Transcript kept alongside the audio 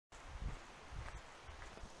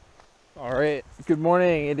All right, good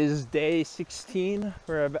morning. It is day 16.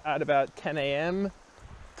 We're at about 10 a.m.,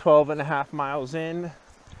 12 and a half miles in.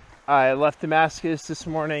 I left Damascus this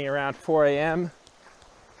morning around 4 a.m.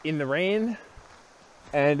 in the rain,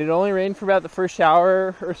 and it only rained for about the first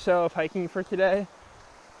hour or so of hiking for today,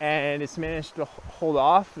 and it's managed to hold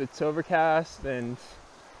off. It's overcast, and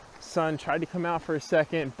sun tried to come out for a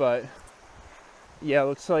second, but yeah, it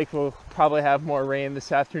looks like we'll probably have more rain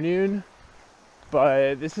this afternoon.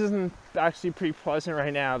 But this isn't actually pretty pleasant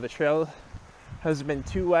right now. The trail has been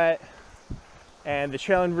too wet, and the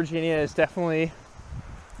trail in Virginia is definitely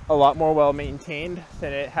a lot more well maintained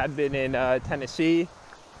than it had been in Tennessee.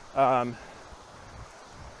 Yeah,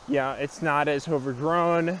 it's not as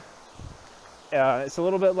overgrown. It's a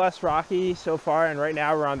little bit less rocky so far, and right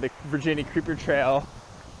now we're on the Virginia Creeper Trail,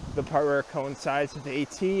 the part where it coincides with the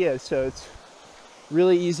AT, so it's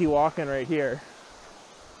really easy walking right here.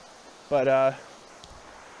 But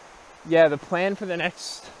yeah, the plan for the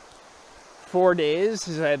next 4 days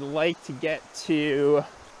is I'd like to get to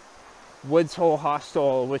Woods Hole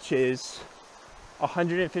Hostel, which is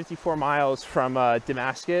 154 miles from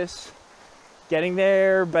Damascus. Getting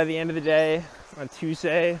there by the end of the day on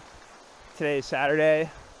Tuesday, today is Saturday,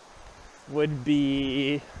 would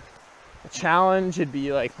be a challenge. It'd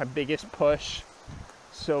be like my biggest push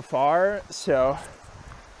so far. So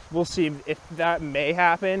we'll see if that may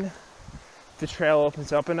happen. The trail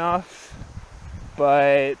opens up enough,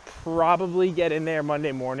 but probably get in there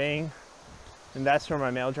Monday morning, and that's where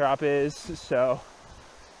my mail drop is. So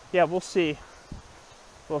yeah, we'll see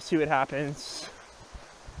what happens.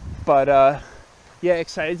 But yeah,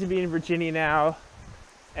 excited to be in Virginia now,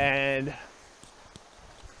 and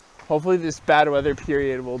hopefully this bad weather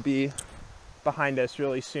period will be behind us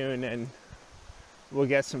really soon and we'll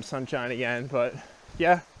get some sunshine again. But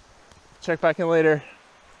yeah, check back in later.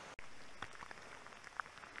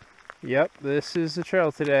 Yep, this is the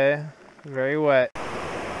trail today. Very wet.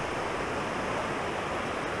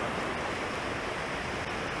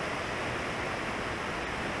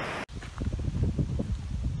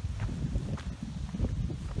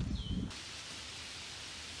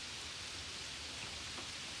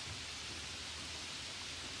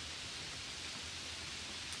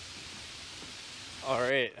 All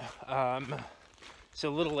right, so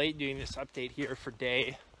a little late doing this update here for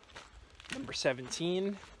day number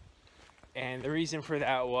 17. And the reason for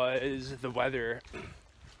that was the weather.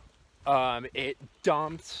 It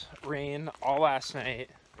dumped rain all last night.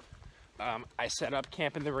 I set up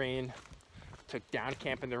camp in the rain, took down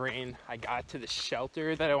camp in the rain. I got to the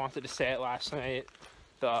shelter that I wanted to stay at last night,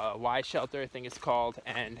 the Y shelter I think it's called,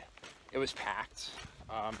 and it was packed.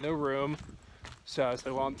 No room. So I was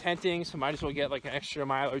like, well, I'm tenting, so might as well get like an extra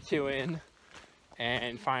mile or two in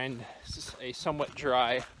and find a somewhat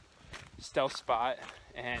dry stealth spot,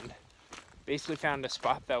 and basically found a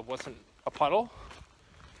spot that wasn't a puddle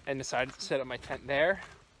and decided to set up my tent there.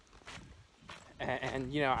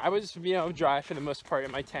 And you know, I was, dry for the most part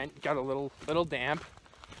in my tent. Got a little damp.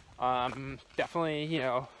 Definitely,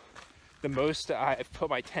 the most I've put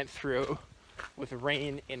my tent through with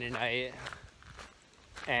rain in a night,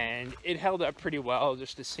 and it held up pretty well.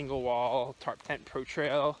 Just a single wall tarp tent pro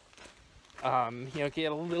trail.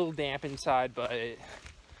 Get a little damp inside, but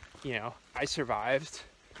I survived.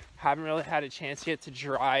 Haven't really had a chance yet to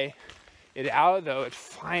dry it out, though it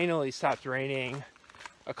finally stopped raining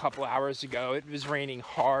a couple hours ago. It was raining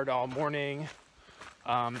hard all morning.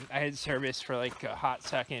 I had service for like a hot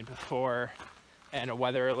second before, and a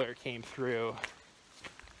weather alert came through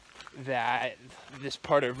that this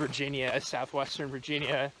part of Virginia, southwestern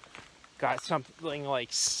Virginia, got something like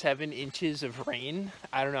 7 inches of rain.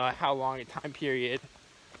 I don't know how long a time period,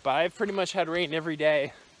 but I've pretty much had rain every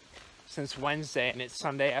day since Wednesday, and it's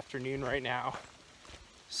Sunday afternoon right now.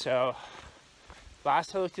 So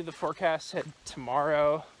last I looked at the forecast, said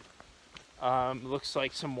tomorrow looks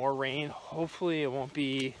like some more rain. Hopefully it won't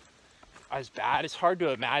be as bad. It's hard to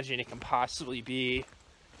imagine it can possibly be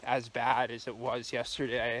as bad as it was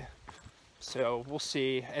yesterday. So we'll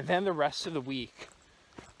see. And then the rest of the week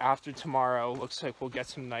after tomorrow looks like we'll get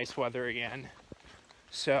some nice weather again.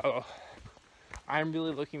 So I'm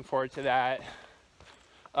really looking forward to that.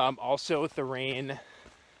 Also with the rain,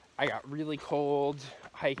 I got really cold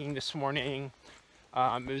hiking this morning.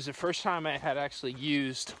 It was the first time I had actually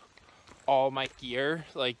used all my gear,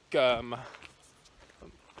 like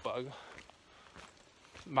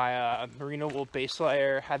my merino wool base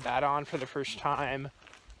layer, had that on for the first time.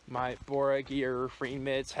 My Bora gear rain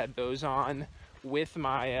mitts, had those on with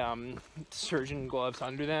my surgeon gloves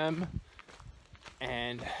under them,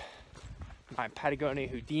 and my Patagonia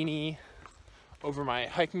Houdini over my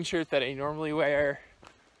hiking shirt that I normally wear,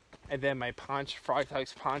 and then my Frog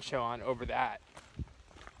Tugs poncho on over that.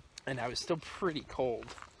 And I was still pretty cold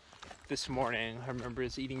this morning. I remember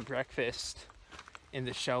eating breakfast in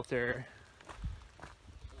the shelter,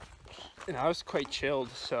 and I was quite chilled.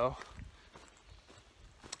 So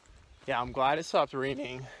yeah, I'm glad it stopped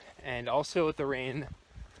raining. And also with the rain,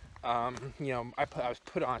 you know, I was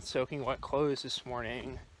put on soaking wet clothes this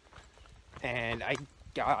morning, and I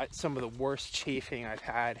got some of the worst chafing I've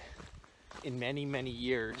had in many, many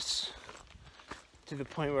years, to the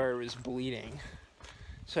point where it was bleeding.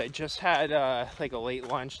 So I just had like a late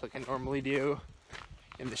lunch like I normally do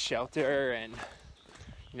in the shelter, and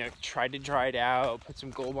you know, tried to dry it out, put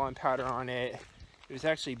some Gold Bond powder on it. It was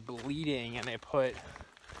actually bleeding, and I put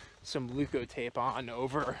some Leukotape on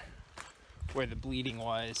over where the bleeding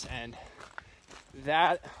was, and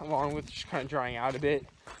that, along with just kind of drying out a bit,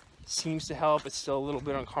 seems to help. It's still a little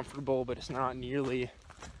bit uncomfortable, but it's not nearly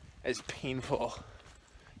as painful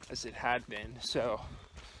as it had been. So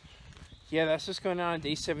yeah, that's just going on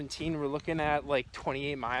day 17. We're looking at like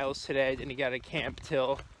 28 miles today. Didn't get out of camp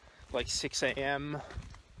till like 6 a.m.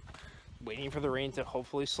 Waiting for the rain to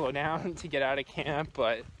hopefully slow down to get out of camp,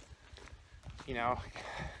 but you know,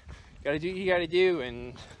 gotta do what you gotta do.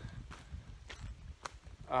 And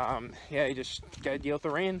yeah, you just gotta deal with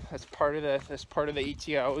the rain. That's part of the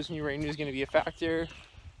ATO. I always knew rain was gonna be a factor.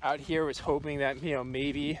 Out here, was hoping that, you know,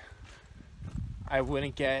 maybe I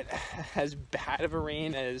wouldn't get as bad of a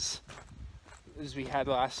rain as we had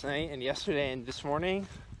last night and yesterday and this morning,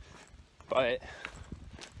 but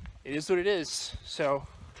it is what it is. So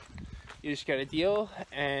you just gotta deal,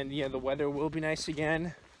 and you know, the weather will be nice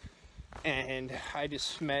again. And I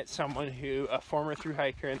just met someone who, a former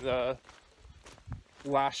thru-hiker in the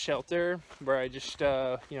last shelter, where I just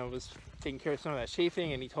you know, was taking care of some of that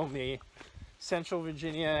chafing, and he told me Central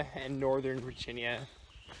Virginia and Northern Virginia,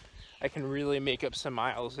 I can really make up some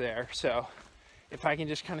miles there. So if I can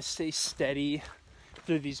just kind of stay steady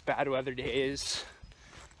through these bad weather days,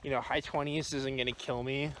 you know, high 20s isn't going to kill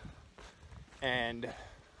me. And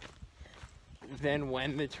then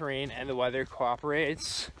when the terrain and the weather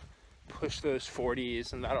cooperates, push those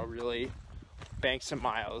 40s, and that'll really bank some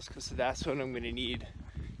miles, because that's what I'm going to need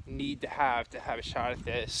to have a shot at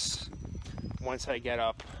this once I get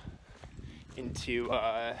up into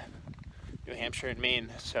New Hampshire and Maine.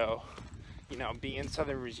 So, you know, being in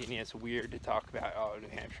Southern Virginia, it's weird to talk about, oh, New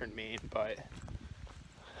Hampshire and Maine, but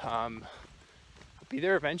I'll be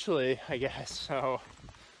there eventually, I guess. So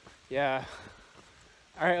yeah,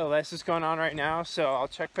 all right, well, that's what's going on right now. So I'll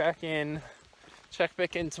check back in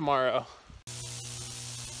tomorrow.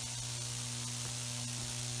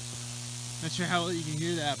 Not sure how well you can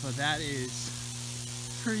hear that, but that is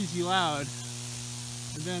crazy loud.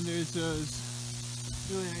 And then there's those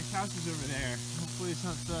really nice houses over there. Hopefully it's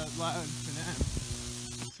not that loud for them.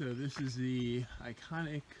 So this is the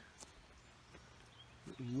iconic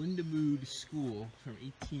Windamood School from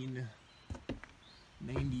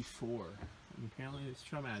 1894. And apparently there's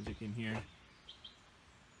trail magic in here.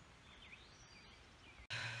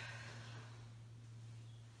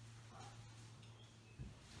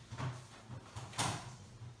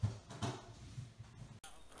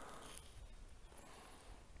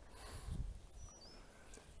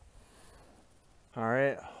 All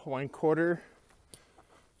right, 1/4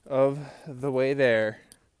 of the way there.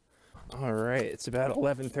 All right, it's about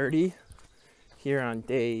 11:30 here on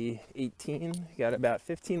day 18. Got about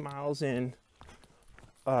 15 miles in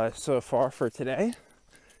so far for today,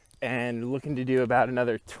 and looking to do about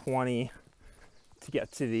another 20 to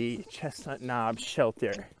get to the Chestnut Knob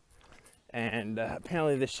shelter. And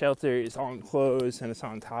apparently the shelter is all enclosed, and it's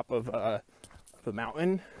on top of a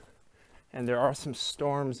mountain. And there are some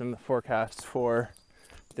storms in the forecast for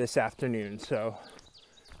this afternoon. So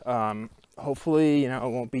hopefully, you know,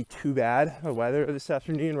 it won't be too bad, the weather this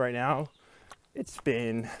afternoon. Right now, it's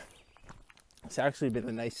actually been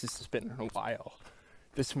the nicest it's been in a while.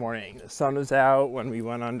 This morning, the sun was out when we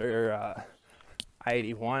went under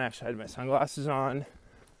I-81. Actually, I had my sunglasses on,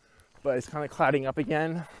 but it's kind of clouding up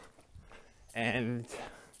again. And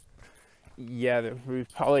yeah, we're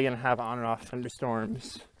probably gonna have on and off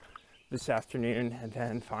thunderstorms this afternoon, and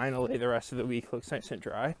then finally the rest of the week looks nice and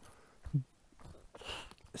dry.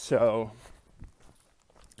 So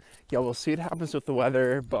yeah, we'll see what happens with the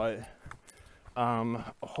weather, but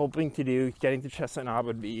hoping to do, getting to Chestnut Knob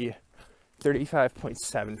would be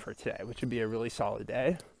 35.7 for today, which would be a really solid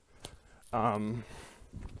day. And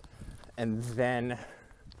then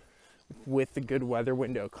with the good weather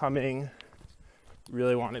window coming,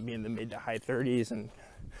 really want to be in the mid to high 30s and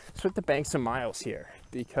start to bank some miles here,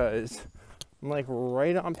 because I'm like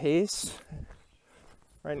right on pace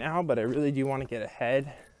right now, but I really do want to get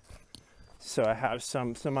ahead So I have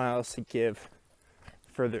some miles to give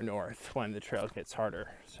further north when the trail gets harder.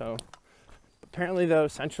 So apparently though,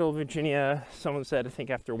 Central Virginia, someone said, I think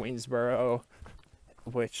after Waynesboro,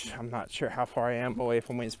 which I'm not sure how far I am away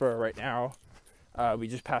from Waynesboro right now. We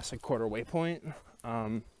just passed a quarter waypoint.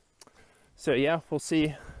 So yeah, we'll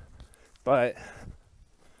see. But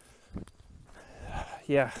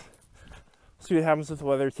yeah, see what happens with the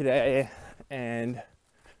weather today. And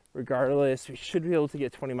regardless, we should be able to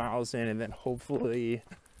get 20 miles in, and then hopefully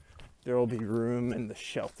there will be room in the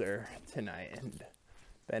shelter tonight. And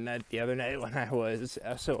then the other night when I was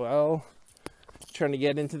SOL trying to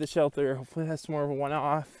get into the shelter, hopefully that's more of a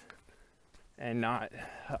one-off and not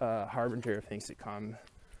a harbinger of things to come.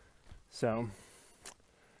 So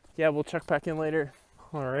yeah, we'll check back in later.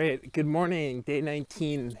 All right, good morning, day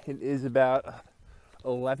 19. It is about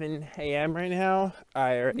 11 a.m. right now.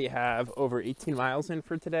 I already have over 18 miles in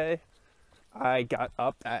for today. I got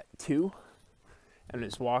up at 2 and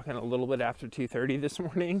was walking a little bit after 2:30 this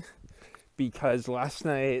morning because last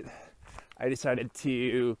night I decided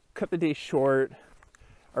to cut the day short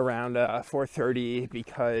around 4:30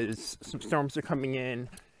 because some storms are coming in,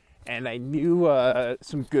 and I knew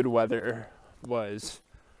some good weather was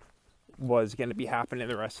going to be happening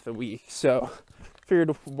the rest of the week. So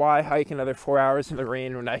figured, why hike another 4 hours in the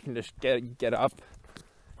rain when I can just get up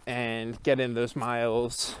and get in those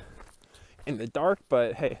miles in the dark.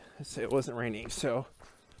 But hey, it wasn't raining, so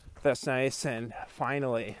that's nice. And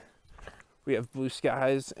finally we have blue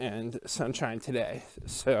skies and sunshine today,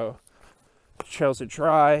 so the trails are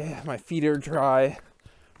dry, my feet are dry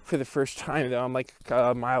for the first time though. I'm like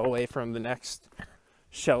a mile away from the next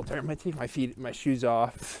shelter. I might take my shoes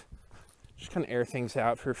off, just kind of air things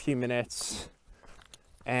out for a few minutes,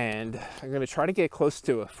 and I'm going to try to get close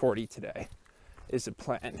to a 40 today is the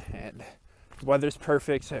plan. And the weather's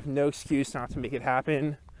perfect, so I have no excuse not to make it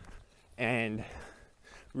happen and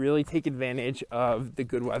really take advantage of the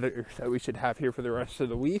good weather that we should have here for the rest of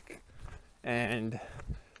the week and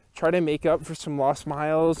try to make up for some lost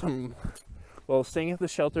miles. Well, staying at the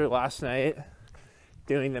shelter last night,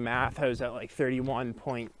 doing the math, I was at like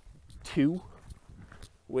 31.2,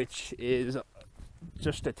 which is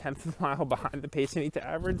just a tenth of a mile behind the pace I need to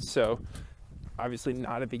average. So obviously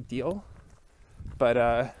not a big deal,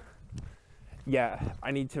 but yeah,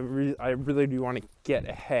 I really do want to get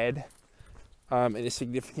ahead in a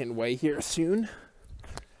significant way here soon,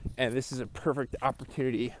 and this is a perfect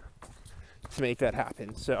opportunity to make that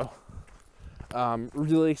happen. So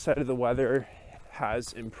really excited. The weather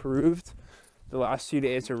has improved. The last few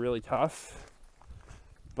days are really tough,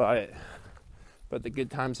 but the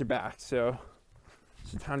good times are back, so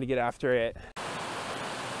it's time to get after it.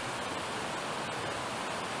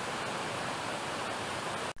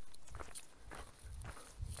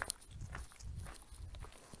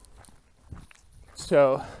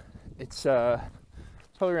 So it's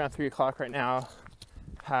probably around 3 o'clock right now.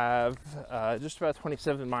 Have just about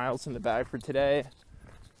 27 miles in the bag for today.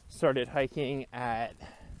 Started hiking at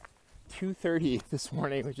 2:30 this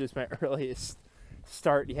morning, which is my earliest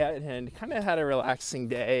start yet, and kind of had a relaxing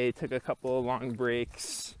day. Took a couple of long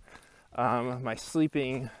breaks. My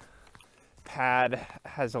sleeping pad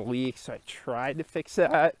has a leak, so I tried to fix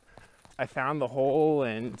that. I found the hole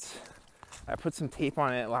and I put some tape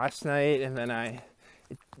on it last night, and then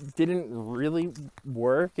it didn't really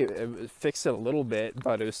work. It fixed it a little bit,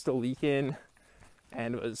 but it was still leaking,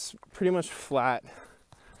 and it was pretty much flat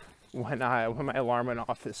when my alarm went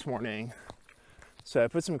off this morning. So I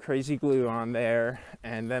put some crazy glue on there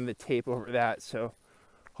and then the tape over that, so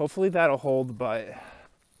hopefully that'll hold. But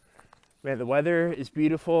man, the weather is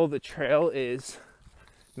beautiful, the trail is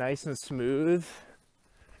nice and smooth,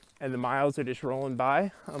 and the miles are just rolling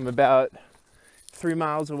by. I'm about 3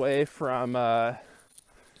 miles away from a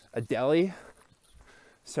deli,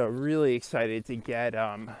 so really excited to get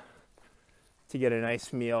a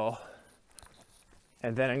nice meal,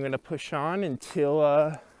 and then I'm going to push on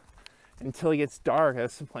until it gets dark.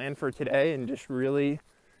 That's the plan for today, and just really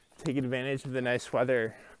take advantage of the nice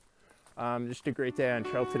weather. Just a great day on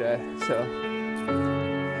trail today, so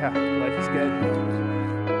yeah, life is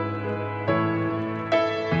good.